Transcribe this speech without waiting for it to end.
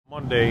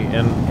Monday,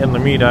 and the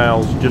meat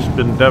aisle's just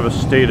been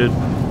devastated.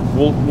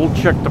 We'll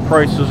check the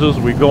prices as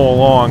we go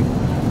along.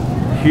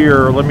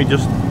 Here, let me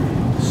just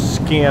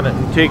scan it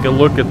and take a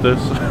look at this.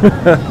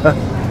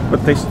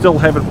 But they still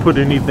haven't put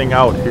anything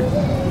out here.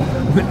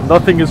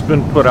 Nothing has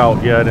been put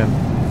out yet,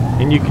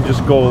 and you can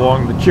just go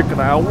along the chicken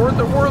aisle. Where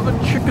are the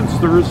chickens?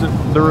 There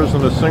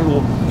isn't a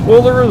single.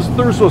 Well,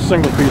 there's a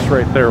single piece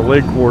right there,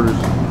 leg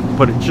quarters,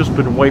 but it's just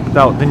been wiped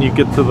out. Then you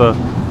get to the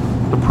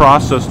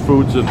processed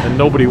foods, and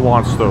nobody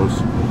wants those.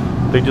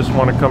 They just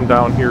want to come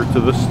down here to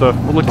this stuff.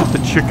 Well, look at the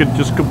chicken,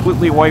 just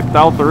completely wiped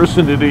out. There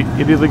isn't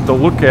anything to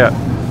look at.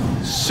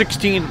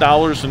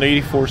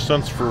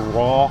 $16.84 for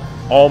raw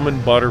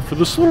almond butter for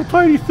this little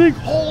tiny thing.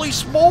 Holy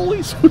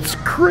smolies, it's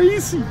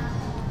crazy.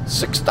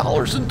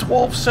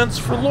 $6.12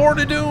 for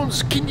Lorna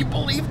Doones. Can you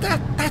believe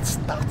that? That's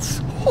nuts.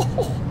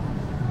 Oh.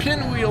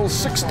 Pinwheels,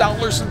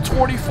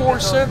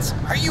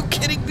 $6.24. Are you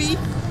kidding me?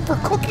 For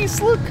cookies,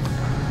 look.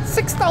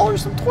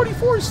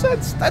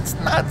 $6.24. That's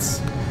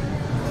nuts.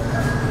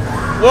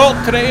 Well,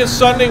 today is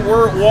Sunday.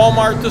 We're at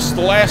Walmart. This is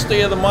the last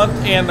day of the month,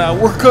 and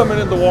we're coming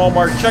into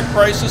Walmart, check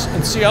prices,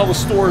 and see how the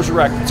store is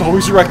wrecked. It's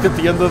always wrecked at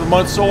the end of the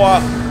month, so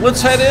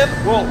let's head in.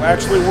 Well,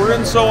 actually, we're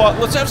in, so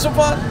let's have some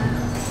fun.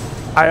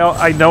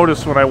 I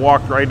noticed when I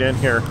walked right in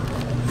here,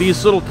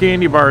 these little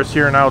candy bars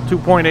here now,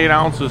 2.8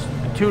 ounces,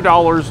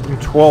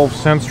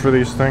 $2.12 for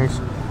these things.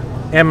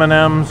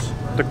 M&Ms,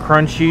 the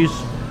Crunchies,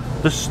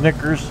 the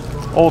Snickers.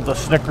 Oh, the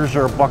Snickers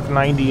are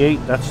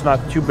 $1.98. That's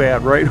not too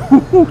bad, right?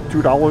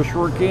 $2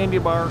 for a candy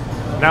bar.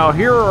 Now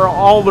here are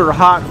all their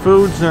hot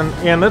foods,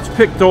 and it's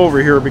picked over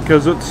here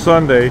because it's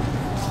Sunday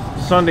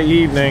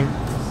evening,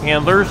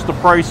 and there's the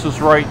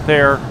prices right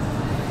there.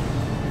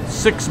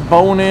 6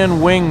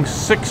 bone-in wings,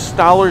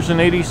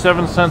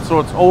 $6.87, so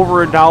it's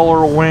over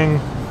 $1 a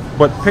wing,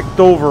 but picked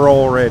over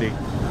already.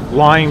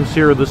 Limes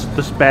here, this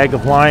bag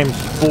of limes,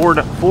 look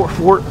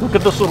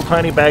at this little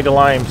tiny bag of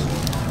limes.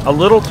 A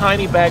little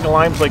tiny bag of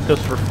limes like this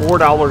for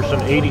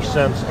 $4.80.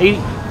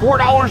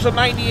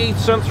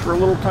 $4.98 for a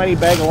little tiny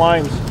bag of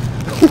limes.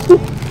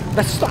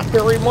 That's not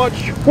very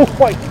much. Oh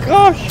my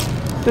gosh,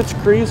 that's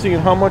crazy.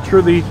 And how much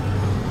are the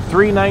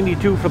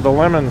 $3.92 for the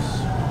lemons?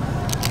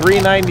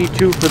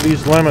 $3.92 for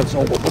these lemons.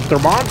 Oh, but they're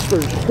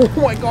monsters. Oh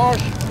my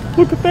gosh,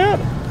 look at that.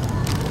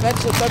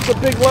 That's a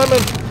big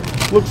lemon.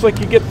 Looks like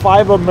you get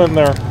 5 of them in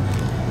there.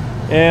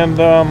 And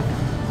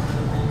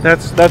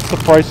that's the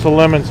price of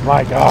lemons.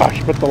 My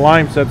gosh, but the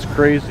limes, that's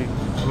crazy.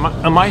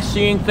 Am I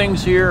seeing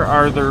things here?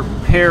 Are there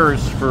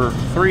pears for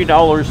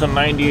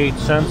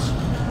 $3.98?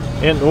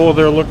 And oh,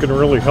 they're looking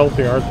really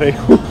healthy, aren't they?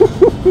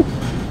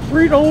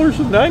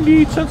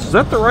 $3.98. Is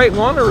that the right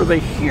one, or are they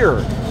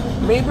here?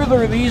 Maybe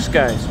they're these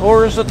guys,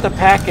 or is it the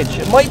package?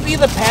 It might be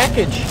the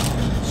package.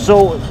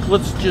 So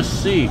let's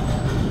just see.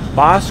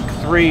 Bosque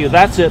 3,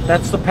 that's it.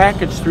 That's the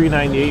package,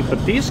 $3.98.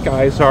 But these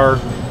guys are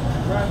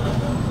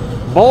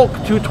bulk,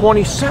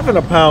 $2.27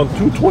 a pound.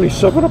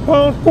 $2.27 a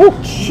pound. Oh,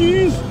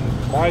 jeez.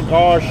 My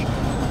gosh.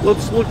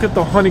 Let's look at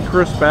the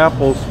Honeycrisp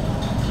apples.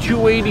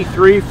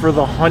 $2.83 for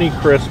the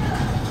Honeycrisp.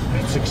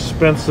 It's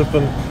expensive.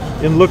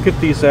 And look at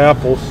these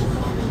apples.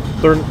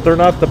 They're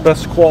not the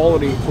best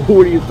quality.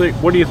 What do you think?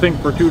 What do you think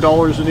for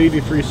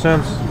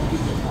 $2.83?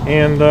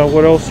 And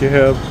what else you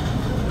have?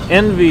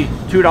 Envy,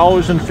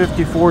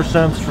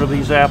 $2.54 for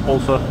these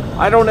apples.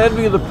 I don't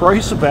envy the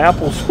price of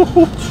apples.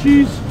 Oh,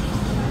 jeez.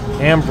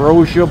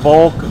 Ambrosia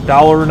bulk,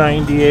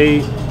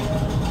 $1.98.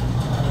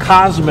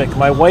 Cosmic,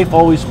 my wife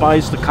always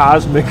buys the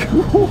Cosmic.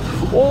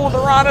 Oh,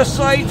 they're out of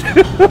sight.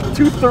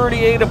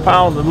 $2.38 a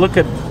pound. And look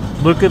at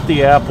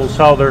the apples,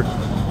 how they're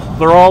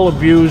all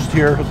abused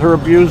here. They're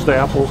abused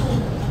apples.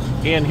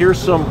 And here's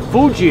some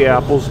Fuji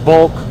apples,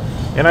 bulk.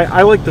 And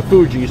I like the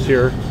Fujis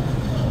here.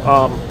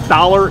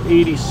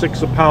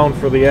 $1.86 a pound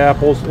for the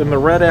apples. And the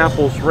red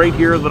apples right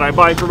here that I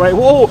buy for my,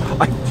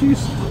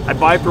 I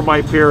buy for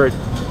my parrot.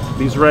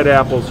 These red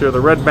apples here,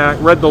 the Red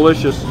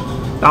Delicious,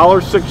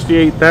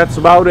 $1.68. That's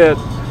about it.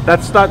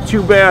 That's not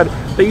too bad.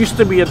 They used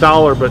to be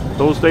 $1, but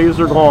those days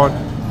are gone.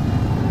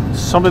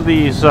 Some of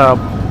these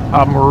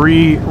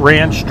Marie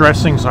Ranch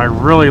dressings I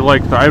really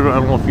like. I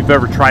don't know if you've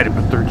ever tried it,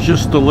 but they're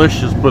just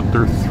delicious. But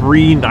they're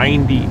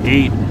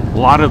 $3.98. A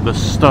lot of the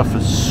stuff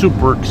is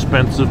super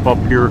expensive up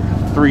here.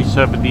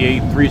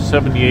 $3.78,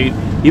 $3.78.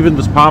 Even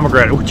this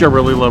pomegranate, which I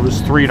really love,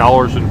 is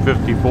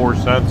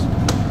 $3.54.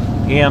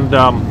 And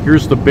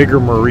here's the bigger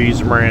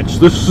Marie's Ranch.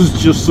 This is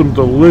just some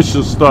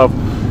delicious stuff.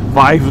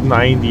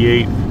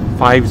 $5.98,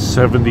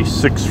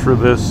 $5.76 for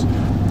this.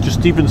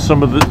 Just even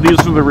some of these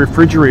are the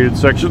refrigerated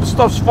section. The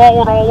stuff's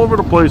falling all over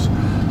the place.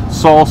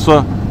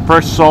 Salsa,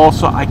 fresh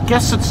salsa. I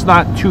guess it's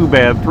not too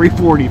bad.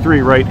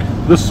 $3.43, right?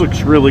 This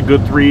looks really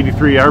good.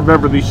 $3.83. I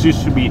remember these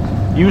used to be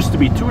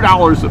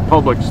 $2 at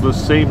Publix. The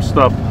same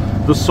stuff.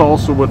 The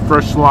salsa with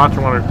fresh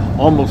cilantro on it.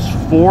 Almost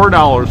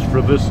 $4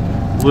 for this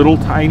little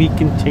tiny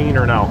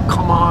container now.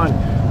 Come on,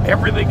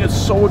 everything is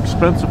so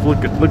expensive.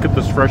 Look at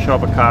this fresh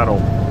avocado,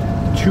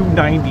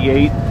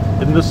 $2.98.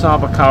 And this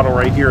avocado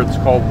right here, it's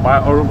called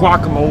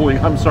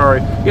guacamole. I'm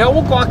sorry. Yeah,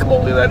 well,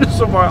 guacamole. That is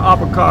some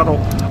avocado.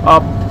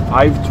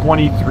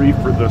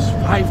 $5.23 for this.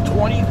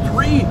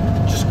 $5.23,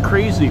 just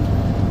crazy.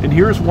 And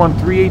here's one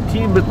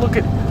 $3.18, but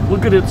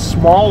look at it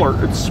smaller.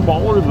 It's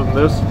smaller than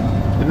this,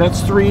 and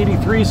that's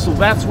 $3.83. So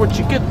that's what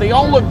you get. They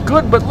all look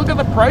good, but look at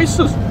the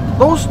prices.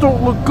 Those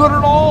don't look good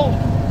at all.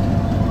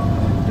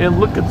 And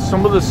look at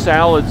some of the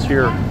salads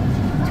here.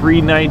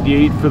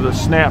 $3.98 for the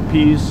snap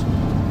peas.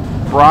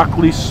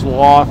 Broccoli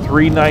slaw,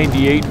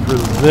 $3.98 for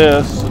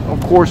this.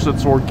 Of course,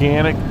 it's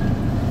organic.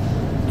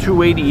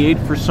 $2.88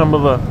 for some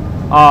of the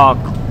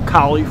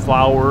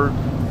cauliflower.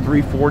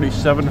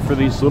 $3.47 for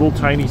these little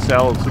tiny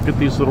salads. Look at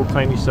these little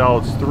tiny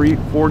salads.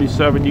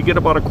 $3.47. You get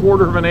about a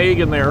quarter of an egg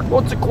in there. Oh,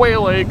 it's a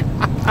quail egg.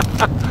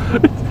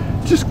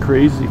 Just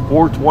crazy.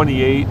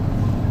 $4.28.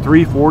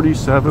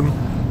 $3.47.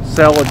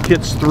 Salad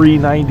kits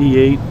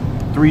 $3.98.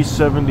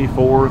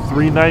 $3.74.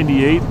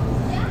 $3.98.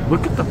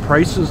 Look at the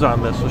prices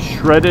on this. A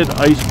shredded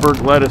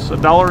iceberg lettuce,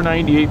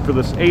 $1.98 for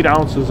this 8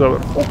 ounces of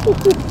it.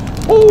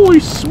 Holy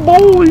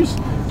smolies,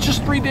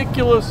 just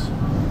ridiculous.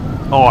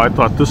 Oh, I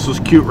thought this was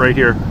cute right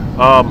here.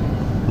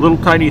 Little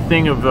tiny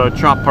thing of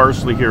chopped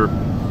parsley here.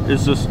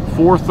 Is this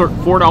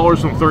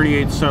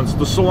 $4.38.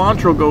 The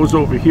cilantro goes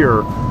over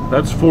here.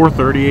 That's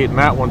 $4.38, and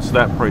that one's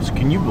that price.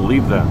 Can you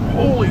believe that?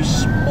 Holy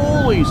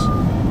smolies,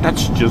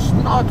 that's just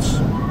nuts.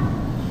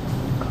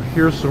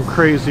 Here's some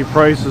crazy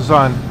prices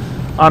on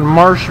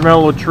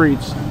marshmallow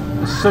treats.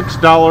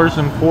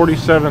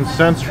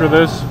 $6.47 for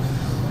this.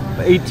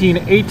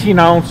 18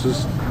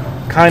 ounces.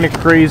 Kind of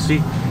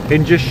crazy.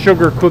 And just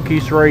sugar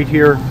cookies right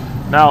here.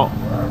 Now,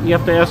 you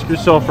have to ask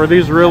yourself, are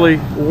these really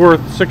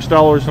worth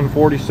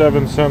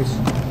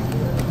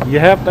 $6.47? You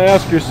have to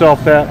ask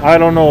yourself that. I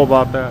don't know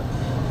about that.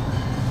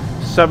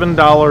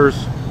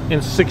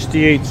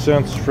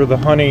 $7.68 for the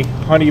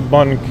honey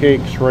bun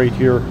cakes right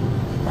here.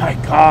 My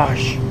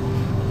gosh.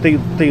 They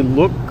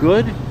look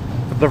good,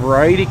 the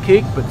variety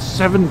cake, but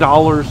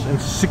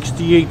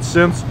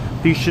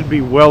 $7.68. These should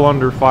be well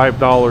under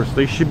 $5.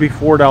 They should be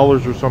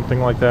 $4 or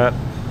something like that.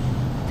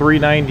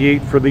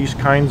 $3.98 for these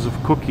kinds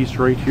of cookies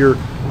right here.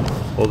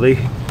 Well,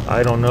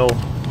 I don't know.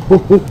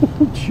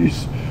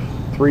 Jeez,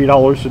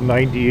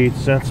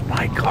 $3.98.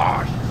 My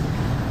gosh.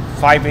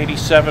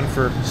 $5.87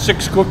 for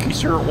 6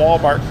 cookies here at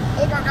Walmart.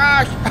 Oh my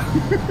gosh.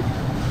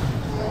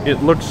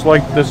 It looks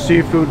like the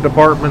seafood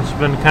department's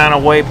been kind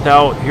of wiped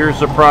out.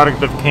 Here's a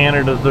product of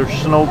Canada. They're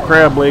snow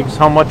crab legs.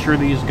 How much are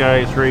these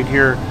guys right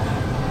here?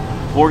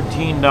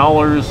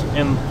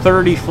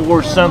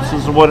 $14.34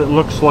 is what it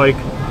looks like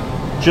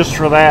just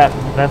for that.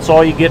 That's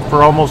all you get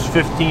for almost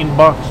 15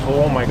 bucks.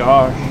 Oh my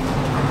gosh.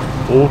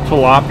 Oh,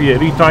 tilapia.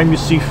 Anytime you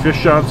see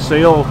fish on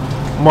sale,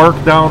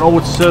 marked down. Oh,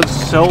 it says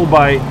sell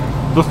by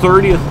the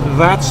 30th.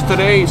 That's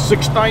today.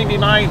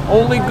 $6.99.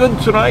 Only good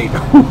tonight.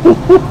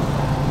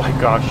 My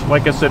gosh,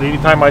 like I said,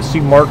 anytime I see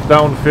marked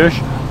down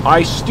fish,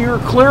 I steer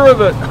clear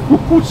of it.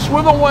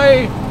 Swim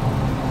away.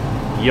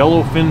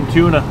 Yellowfin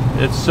tuna,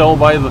 it's sell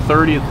by the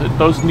 30th. It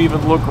doesn't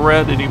even look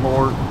red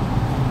anymore.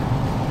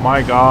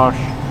 My gosh,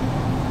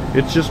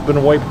 it's just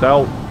been wiped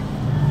out.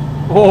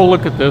 Oh,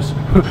 look at this.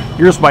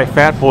 Here's my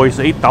Fat Boys,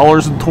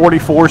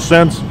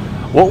 $8.24.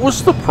 What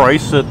was the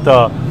price at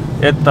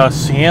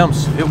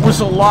Sam's? It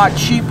was a lot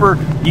cheaper.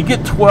 You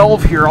get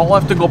 12 here. I'll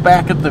have to go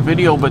back at the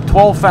video, but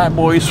 12 Fat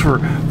Boys for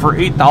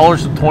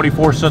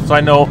 $8.24. I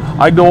know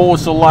it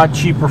was a lot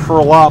cheaper for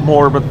a lot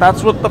more, but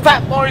that's what the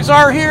Fat Boys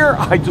are here.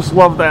 I just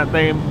love that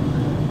name.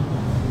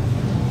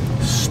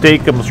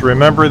 Steakums,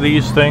 remember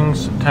these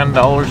things?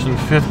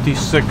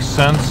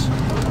 $10.56.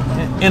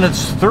 And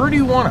it's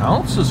 31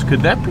 ounces.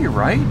 Could that be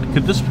right?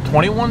 Could this be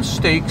 21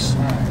 steaks?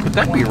 Could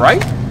that be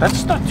right?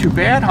 That's not too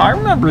bad. I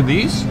remember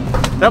these.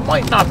 That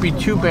might not be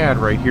too bad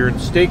right here. And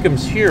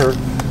Steakums here,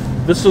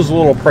 this is a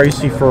little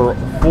pricey for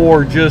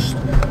just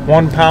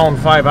 1 pound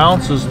 5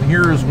 ounces. And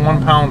here is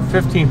 1 pound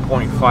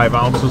 15.5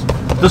 ounces.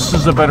 This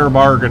is a better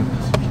bargain.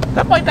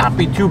 That might not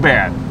be too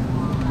bad.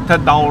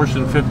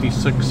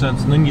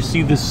 $10.56. And then you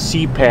see this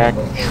C-Pack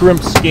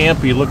shrimp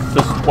scampi. Look at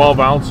this, 12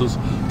 ounces.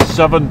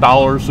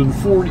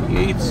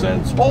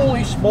 $7.48.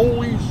 Holy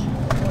smolies.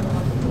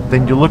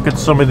 Then you look at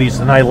some of these,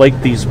 and I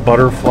like these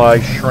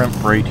butterfly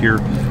shrimp right here.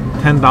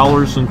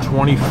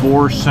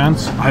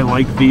 $10.24. I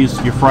like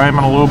these. You fry them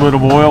in a little bit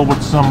of oil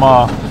with some,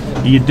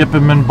 you dip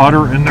them in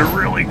butter, and they're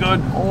really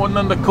good. Oh, and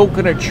then the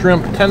coconut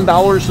shrimp,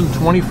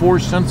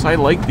 $10.24. I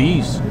like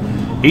these.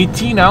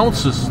 18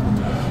 ounces.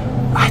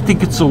 I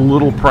think it's a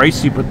little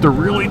pricey, but they're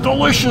really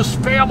delicious.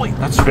 Family.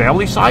 That's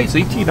family size,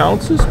 18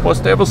 ounces.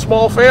 Must have a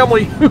small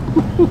family.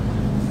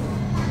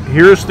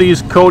 Here's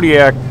these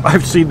Kodiak.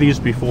 I've seen these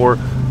before.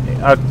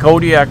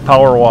 Kodiak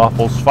Power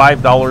Waffles,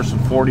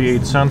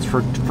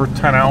 $5.48 for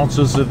 10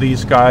 ounces of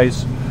these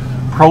guys.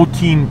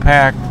 Protein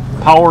packed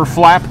Power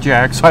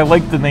Flapjacks. I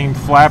like the name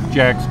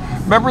Flapjacks.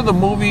 Remember the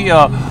movie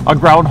A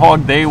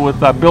Groundhog Day with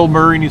Bill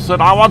Murray, and he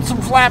said, I want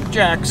some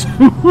flapjacks.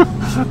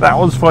 That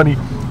was funny.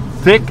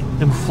 Thick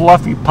and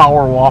fluffy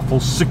Power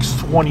Waffles,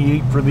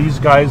 $6.28 for these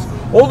guys.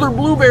 Oh, they're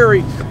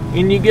blueberry.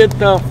 And you get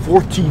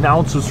 14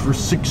 ounces for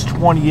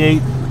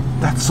 $6.28.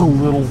 That's a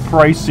little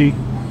pricey.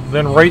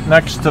 Then right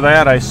next to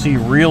that, I see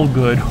Real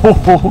Good.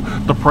 Oh,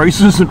 the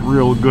price isn't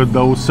real good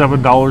though.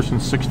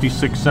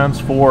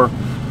 $7.66 for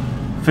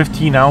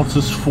 15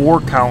 ounces,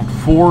 4 count.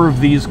 4 of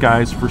these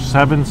guys for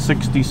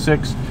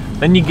 $7.66.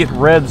 Then you get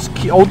Reds.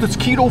 Oh, that's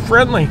keto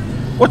friendly.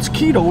 What's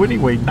keto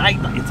anyway?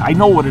 I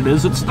know what it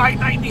is. It's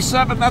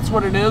 $9.97. That's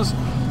what it is.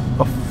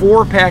 A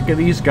 4-pack of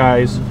these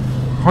guys,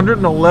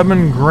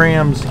 111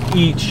 grams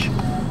each.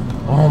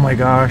 Oh my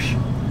gosh.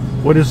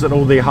 What is it?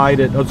 Oh, they hide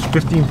it. Oh, it's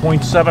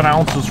 15.7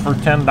 ounces for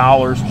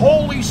 $10.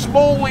 Holy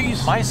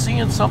smolies! Am I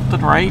seeing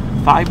something right?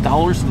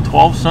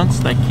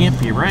 $5.12? That can't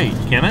be right,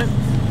 can it?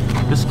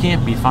 This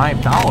can't be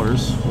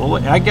 $5. Well,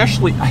 I guess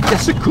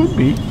it could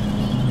be.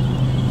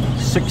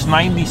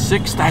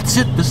 $6.96. That's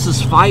it. This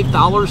is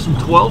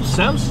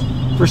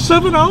 $5.12 for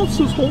 7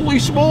 ounces. Holy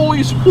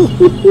smolies!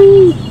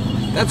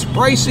 That's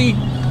pricey.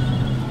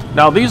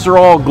 Now these are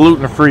all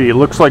gluten-free. It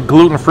looks like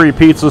gluten-free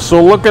pizza.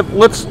 So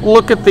let's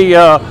look at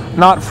the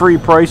not free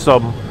price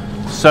of them.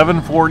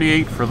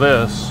 $7.48 for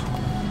this,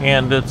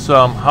 and it's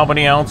how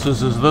many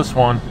ounces is this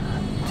one?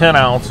 10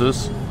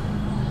 ounces.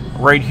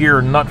 Right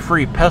here,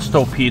 nut-free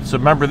pesto pizza.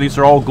 Remember, these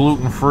are all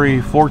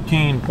gluten-free.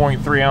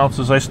 14.3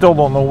 ounces. I still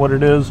don't know what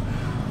it is.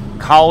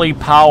 Collie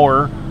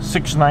Power,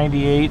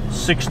 $6.98,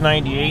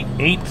 $6.98,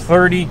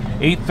 $8.30,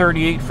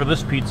 $8.38 for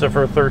this pizza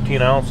for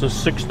 13 ounces,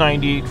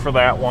 $6.98 for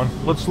that one.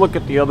 Let's look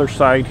at the other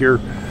side here.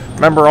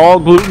 Remember, all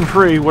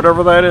gluten-free,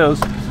 whatever that is.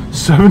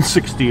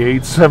 $7.68,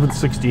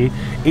 $7.68,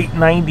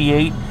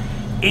 $8.98,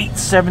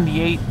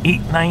 $8.78,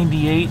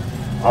 $8.98.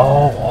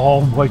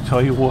 Oh, I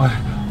tell you what,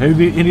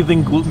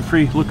 anything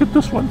gluten-free. Look at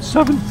this one,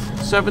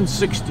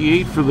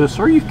 $7.68 for this.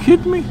 Are you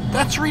kidding me?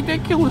 That's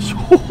ridiculous.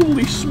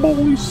 Holy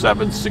smoly,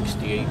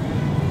 $7.68.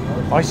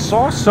 I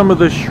saw some of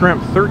this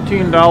shrimp,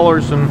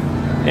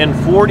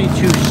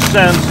 $13.42,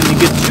 and you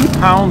get 2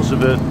 pounds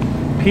of it.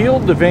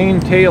 Peeled the vein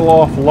tail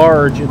off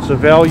large. It's a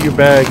value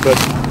bag, but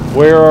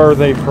where are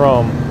they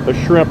from? The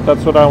shrimp,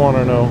 that's what I want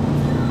to know.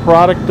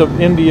 Product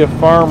of India,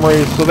 farm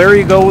raised. So there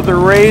you go. They're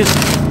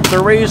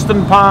raised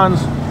in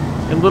ponds,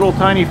 in little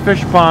tiny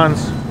fish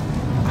ponds.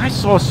 I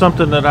saw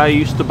something that I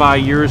used to buy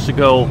years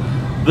ago.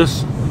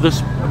 This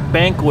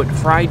Banquet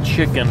fried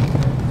chicken.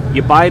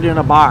 You buy it in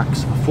a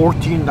box,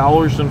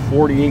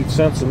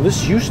 $14.48, and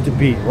this used to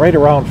be right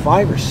around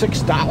 $5 or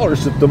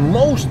 $6 at the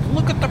most.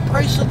 Look at the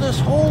price of this.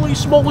 Holy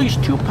smolies,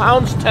 2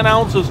 pounds, 10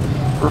 ounces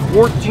for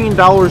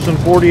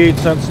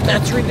 $14.48.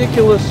 That's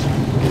ridiculous.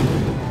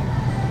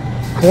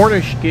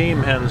 Cornish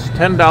game hens,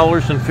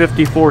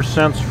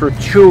 $10.54 for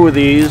 2 of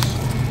these.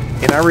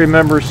 And I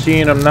remember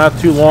seeing them not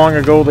too long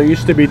ago. They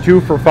used to be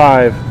 2 for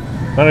 $5.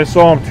 Then I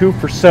saw them 2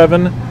 for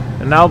 $7,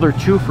 and now they're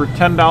 2 for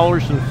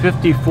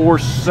 $10.54.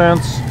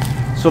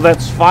 So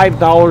that's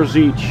 $5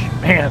 each.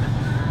 Man,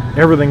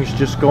 everything's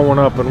just going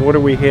up. And what do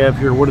we have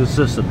here? What is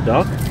this, a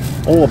duck?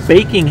 Oh, a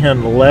baking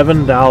hen,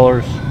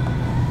 $11.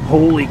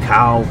 Holy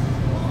cow.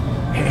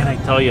 Man, I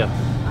tell you,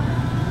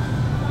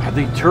 are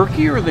they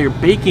turkey or are they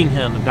baking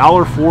hen?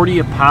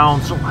 $1.40 a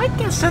pound. So I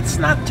guess that's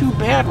not too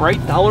bad, right?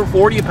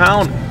 $1.40 a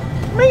pound.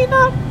 Might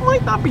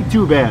not be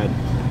too bad.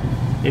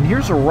 And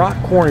here's a rock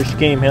Cornish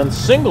game hen,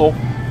 single,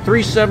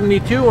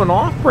 $3.72, and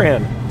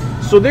off-brand.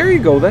 So there you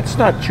go. That's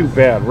not too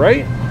bad,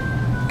 right?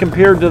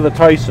 Compared to the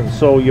Tyson.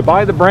 So you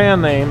buy the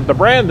brand name, the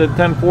branded,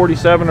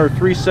 $10.47 or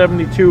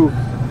 $3.72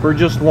 for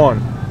just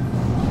one.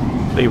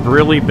 They've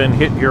really been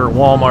hit here at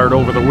Walmart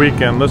over the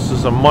weekend. This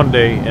is a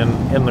Monday,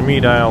 and the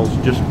meat aisle's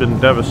just been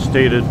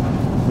devastated.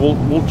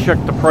 We'll check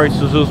the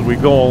prices as we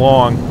go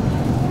along.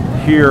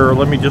 Here,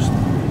 let me just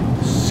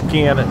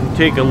scan it and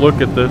take a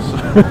look at this.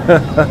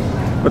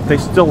 But they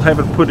still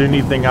haven't put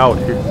anything out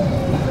here.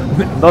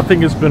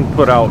 Nothing has been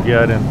put out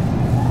yet,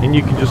 and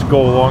you can just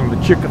go along the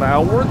chicken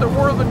aisle. Where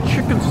are the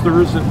chickens?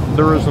 There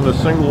isn't a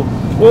single.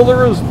 Well,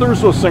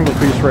 there's a single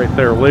piece right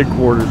there, leg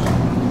quarters,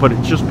 but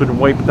it's just been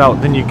wiped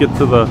out. Then you get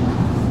to the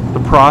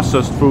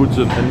processed foods,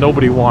 and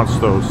nobody wants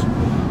those.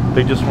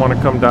 They just want to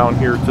come down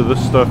here to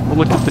this stuff. But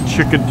look at the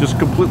chicken, just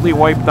completely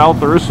wiped out.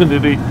 There isn't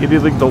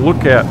anything to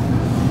look at.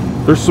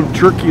 There's some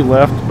turkey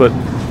left, but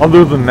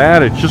other than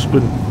that, it's just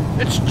been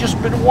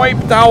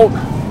wiped out.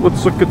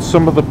 Let's look at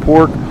some of the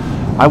pork.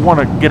 I want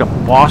to get a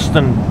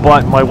Boston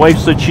butt. My wife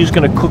said she's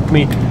going to cook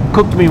me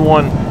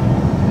one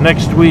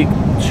next week.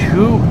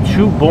 Two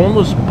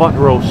boneless butt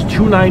roasts,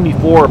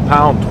 $2.94 a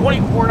pound,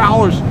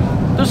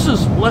 $24. This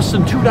is less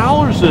than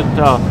 $2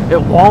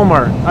 at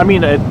Walmart. I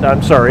mean,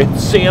 I'm sorry, at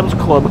Sam's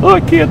Club. Oh,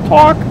 I can't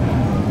talk.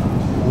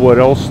 What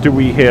else do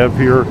we have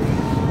here?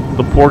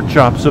 The pork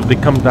chops, have they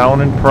come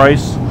down in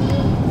price?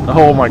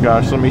 Oh my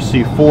gosh, let me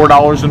see,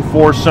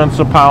 $4.04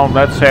 a pound.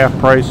 That's half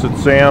price at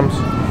Sam's.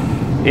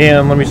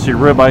 And let me see,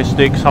 ribeye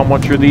steaks, how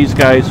much are these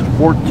guys?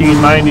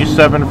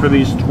 $14.97 for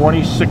these,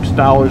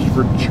 $26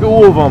 for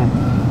 2 of them.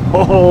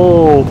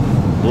 Oh,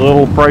 a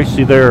little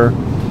pricey there.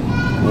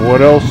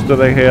 What else do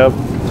they have?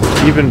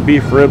 Even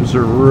beef ribs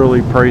are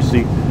really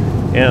pricey.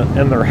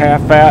 And they're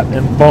half fat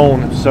and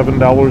bone,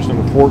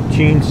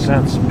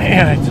 $7.14.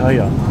 Man, I tell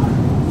you,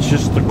 it's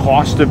just the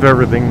cost of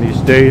everything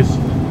these days.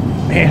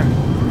 Man,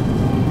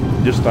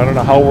 I don't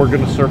know how we're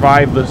going to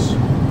survive this.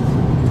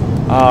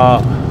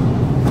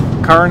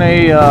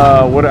 Carne,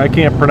 what, I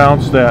can't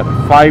pronounce that.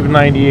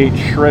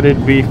 $5.98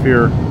 shredded beef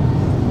here.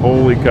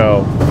 Holy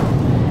cow.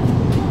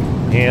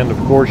 And of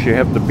course you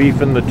have the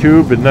beef in the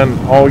tube, and then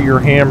all your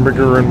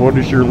hamburger. And what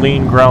is your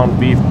lean ground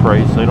beef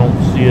price? I don't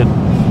see it.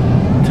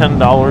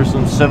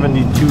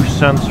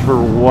 $10.72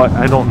 for what?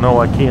 I don't know.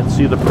 I can't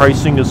see. The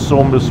pricing is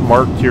so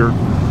mismarked here.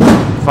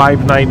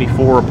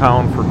 $5.94 a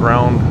pound for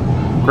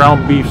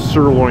ground beef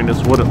sirloin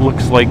is what it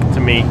looks like to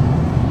me.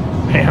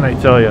 Man, I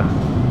tell you,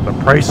 the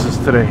prices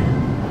today.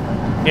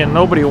 And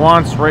nobody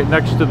wants, right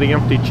next to the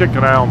empty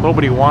chicken aisle,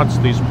 nobody wants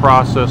these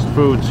processed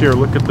foods. Here,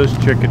 look at this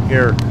chicken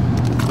here.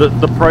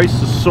 The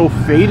price is so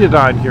faded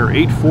on here,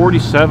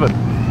 $8.47,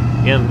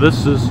 and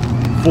this is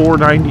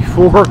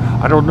 $4.94.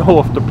 I don't know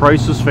if the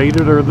price is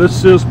faded or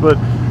this is, but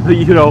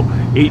you know,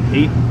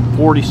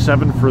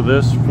 $8.47 for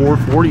this,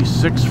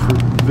 $4.46 for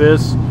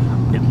this.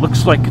 It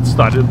looks like it's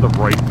not in the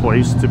right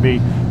place to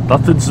me.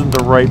 Nothing's in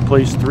the right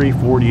place.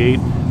 $3.48,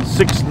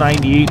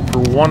 $6.98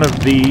 for one of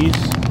these.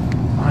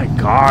 My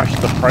gosh,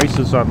 the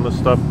prices on this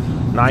stuff.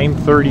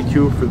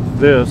 $9.32 for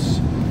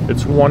this.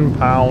 It's 1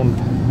 pound.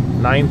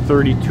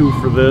 $9.32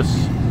 for this.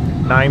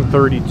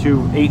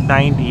 $9.32,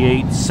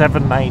 $8.98,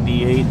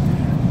 $7.98.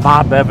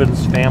 Bob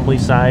Evans family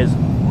size,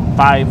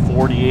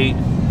 $5.48.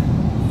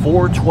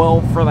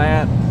 $4.12 for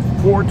that.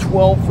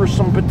 $4.12 for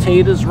some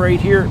potatoes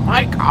right here.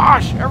 My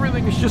gosh,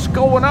 everything is just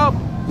going up.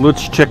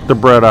 Let's check the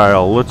bread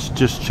aisle. Let's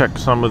just check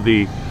some of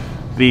the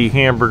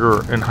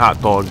hamburger and hot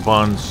dog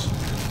buns.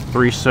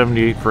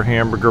 $3.78 for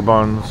hamburger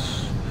buns.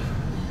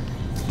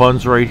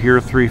 Buns right here,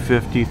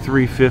 $3.50,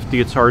 $3.50.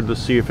 It's hard to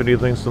see if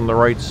anything's in the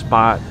right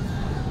spot.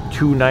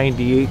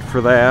 $2.98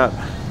 for that.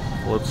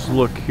 Let's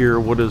look here.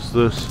 What is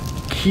this?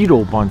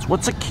 Keto buns.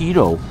 What's a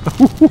keto?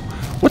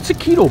 What's a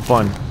keto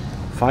bun?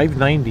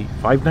 $5.90,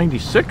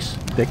 $5.96?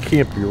 That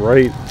can't be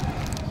right.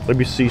 Let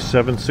me see,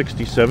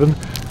 $7.67.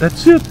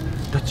 That's it.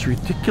 That's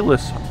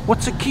ridiculous.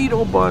 What's a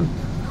keto bun?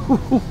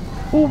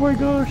 Oh my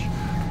gosh.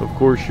 Of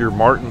course, your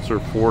Martins are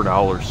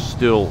 $4.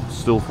 Still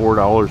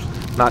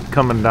 $4. Not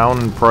coming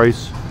down in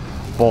price.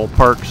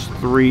 Ballparks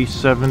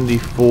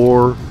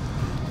 $3.74.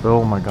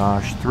 Oh my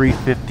gosh,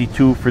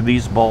 $3.52 for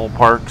these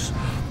ballparks.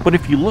 But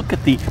if you look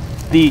at the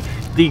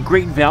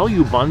great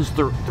value buns,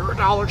 they're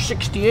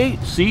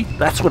 $1.68. See,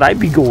 that's what I'd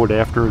be going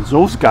after, is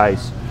those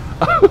guys.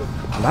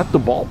 Not the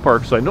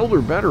ballparks. I know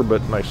they're better,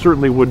 but I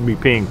certainly wouldn't be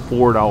paying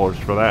 $4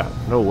 for that.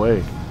 No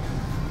way.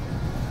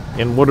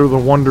 And what are the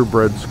Wonder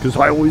Breads? Because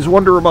I always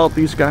wonder about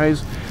these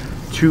guys.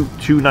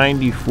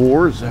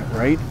 $2.94, is that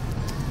right?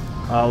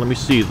 Let me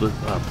see, the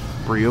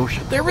brioche.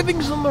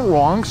 Everything's in the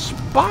wrong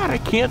spot. I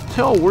can't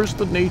tell. Where's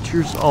the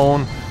Nature's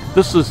Own?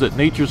 This is it.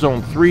 Nature's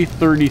Own,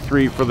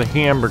 $3.33 for the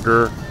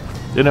hamburger.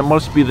 And it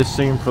must be the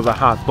same for the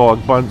hot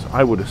dog buns,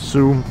 I would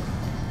assume.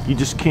 You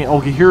just can't.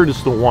 Okay, here it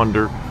is, the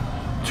Wonder.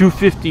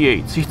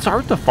 $2.58. See, it's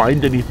hard to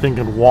find anything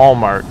in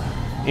Walmart.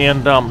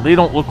 And they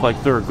don't look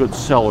like they're a good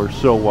seller,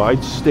 so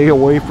I'd stay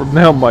away from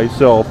them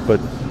myself. But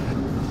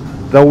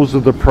those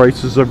are the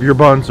prices of your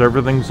buns.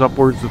 Everything's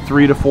upwards of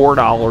 $3 to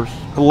 $4.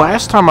 The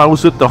last time I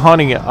was at the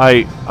hunting,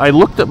 I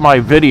looked at my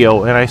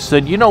video and I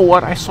said, you know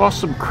what? I saw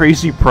some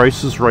crazy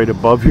prices right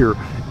above here,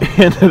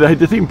 and I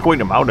didn't even point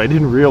them out. I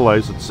didn't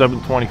realize it's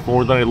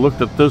 $7.24. Then I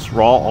looked at this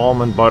raw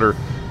almond butter,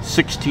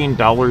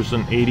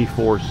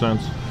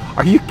 $16.84.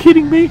 Are you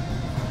kidding me?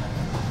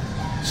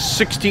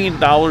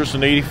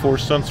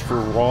 $16.84 for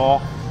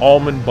raw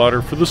almond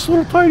butter for this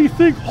little tiny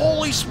thing.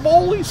 Holy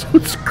smolies,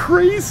 it's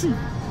crazy.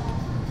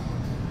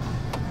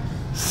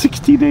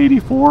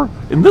 $16.84,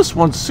 and this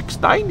one's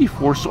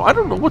 $6.94. So I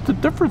don't know what the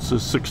difference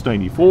is.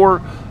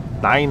 $6.94,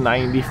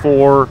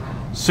 $9.94,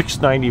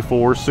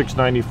 $6.94,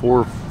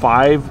 $6.94,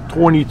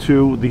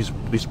 $5.22.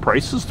 These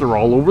prices, they're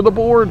all over the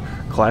board.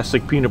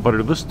 Classic peanut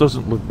butter. This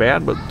doesn't look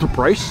bad, but the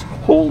price,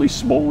 holy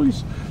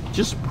smolies,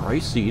 just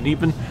pricey. And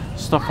even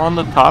stuff on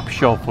the top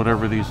shelf,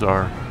 whatever these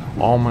are,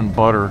 almond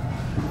butter,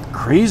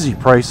 crazy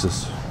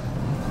prices.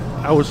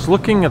 I was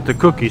looking at the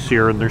cookies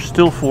here, and they're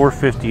still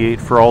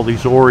 $4.58 for all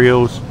these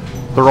Oreos.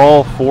 They're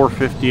all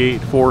 $4.58,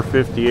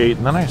 $4.58.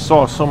 And then I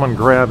saw someone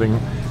grabbing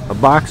a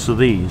box of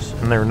these,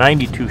 and they're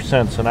 92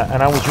 cents. And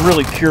I was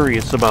really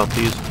curious about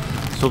these.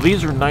 So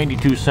these are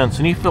 92 cents,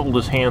 and he filled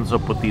his hands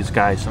up with these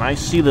guys. And I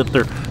see that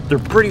they're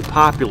pretty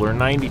popular,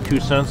 92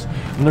 cents.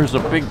 And there's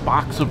a big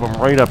box of them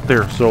right up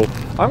there. So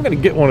I'm going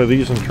to get one of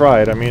these and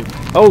try it. I mean,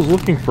 I was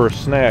looking for a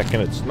snack,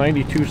 and it's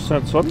 92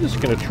 cents. So I'm just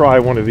going to try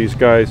one of these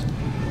guys.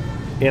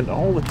 And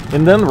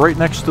then right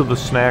next to the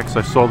snacks,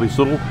 I saw these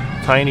little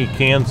tiny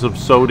cans of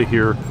soda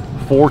here,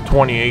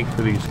 $4.28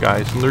 for these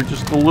guys, and they're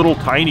just the little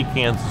tiny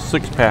cans, a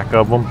 6-pack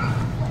of them.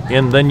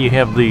 And then you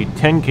have the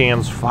 10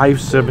 cans,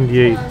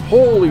 $5.78.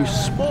 Holy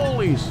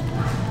smolies!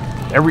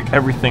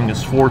 Everything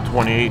is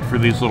 $4.28 for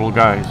these little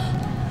guys.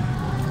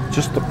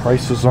 Just the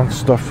prices on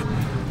stuff,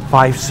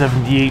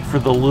 $5.78 for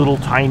the little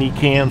tiny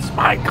cans.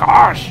 My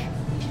gosh!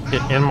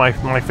 And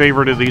my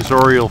favorite of these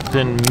Oreo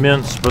Thin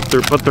Mints, but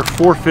they're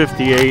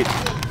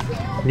 $4.58.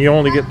 You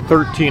only get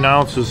 13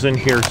 ounces in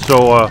here,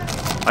 so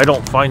I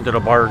don't find it a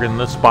bargain.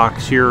 This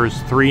box here is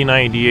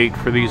 $3.98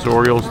 for these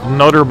Oreos.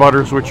 Nutter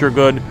Butters, which are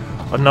good.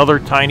 Another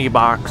tiny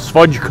box,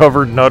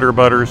 fudge-covered Nutter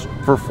Butters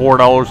for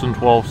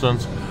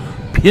 $4.12.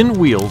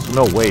 Pinwheels,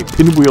 no way.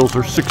 Pinwheels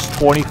are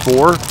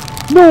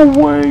 $6.24. No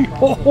way.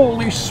 Oh,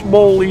 holy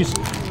smolies.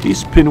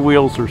 These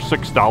pinwheels are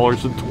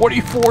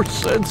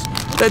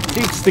 $6.24. That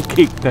takes the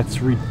cake.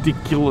 That's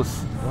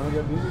ridiculous.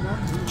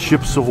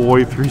 Chips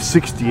Ahoy,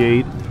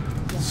 $3.68.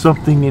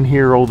 Something in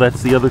here. Oh,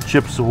 that's the other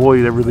Chips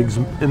Ahoy. Everything's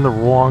in the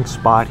wrong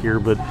spot here,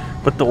 but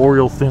the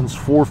Oreo Thins,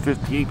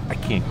 $4.58. I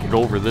can't get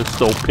over this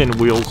though.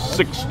 Pinwheels,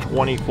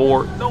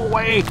 $6.24. No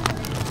way.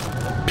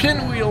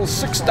 Pinwheels,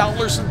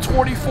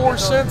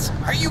 $6.24.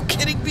 Are you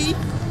kidding me?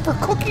 For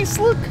cookies,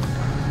 look.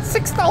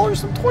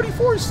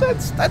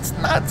 $6.24. That's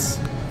nuts.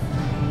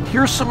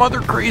 Here's some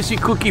other crazy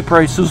cookie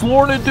prices.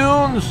 Lorna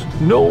Doones.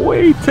 No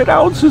way. 10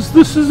 ounces.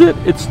 This is it.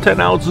 It's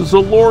 10 ounces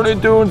of Lorna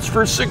Doones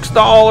for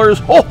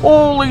 $6. Oh,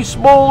 holy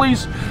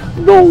smolies.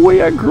 No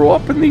way. I grew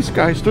up in these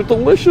guys. They're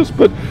delicious,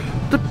 but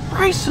the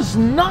price is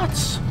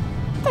nuts.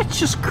 That's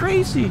just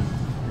crazy.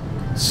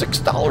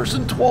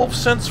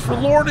 $6.12 for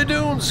Lorna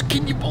Doones.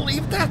 Can you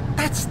believe that?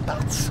 That's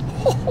nuts.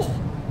 Oh.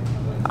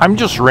 I'm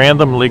just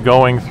randomly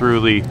going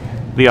through the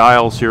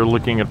aisles here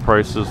looking at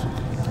prices.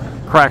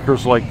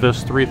 Crackers like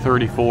this,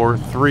 $3.34,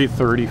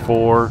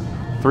 $3.34,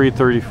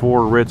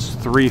 $3.34 Ritz,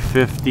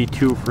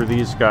 $3.52 for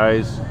these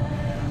guys.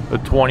 A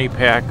 20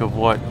 pack of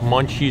what?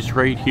 Munchies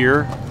right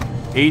here,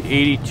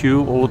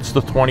 $8.82. Oh, it's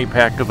the 20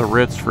 pack of the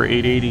Ritz for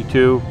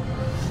 $8.82.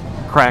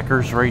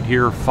 Crackers right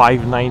here,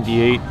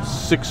 $5.98,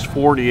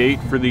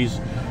 $6.48 for these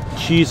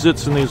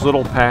Cheez-Its in these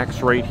little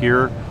packs right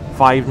here,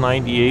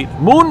 $5.98.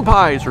 Moon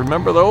Pies,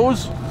 remember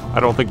those? I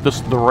don't think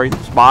this is the right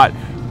spot.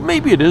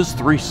 Maybe it is,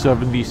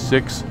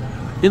 $3.76.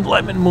 In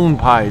lemon moon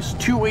pies,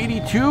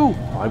 $2.82.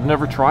 I've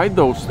never tried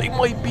those. They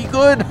might be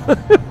good.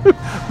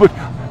 But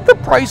the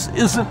price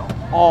isn't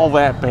all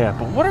that bad.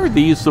 But what are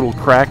these little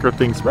cracker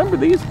things? Remember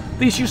these?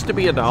 These used to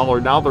be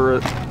 $1. Now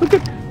they're look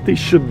at, these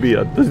should be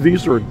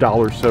these are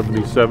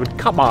 $1.77.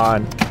 Come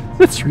on.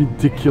 That's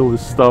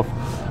ridiculous stuff.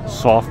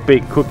 Soft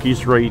baked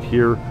cookies right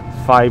here,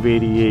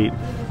 $5.88.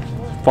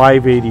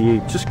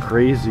 $5.88. Just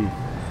crazy.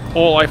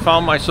 Oh, I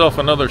found myself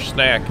another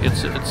snack.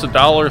 It's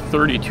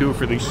 $1.32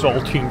 for these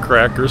saltine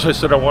crackers. I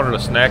said I wanted a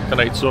snack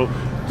tonight, so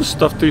this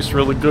stuff tastes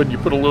really good. You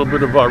put a little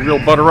bit of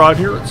real butter on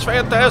here. It's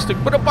fantastic.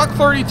 But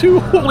 $1.32,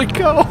 holy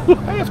cow!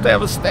 I have to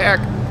have a snack.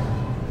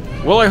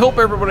 Well, I hope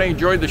everybody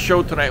enjoyed the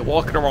show tonight.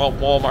 Walking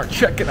around Walmart,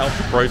 checking out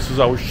the prices.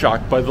 I was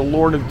shocked by the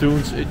Lorna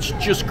Doones. It's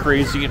just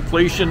crazy.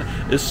 Inflation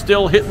is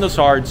still hitting us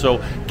hard.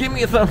 So give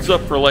me a thumbs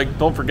up for like.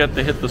 Don't forget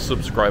to hit the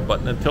subscribe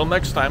button. Until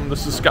next time,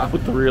 this is Scott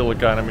with The Real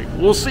Economy.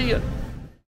 We'll see you.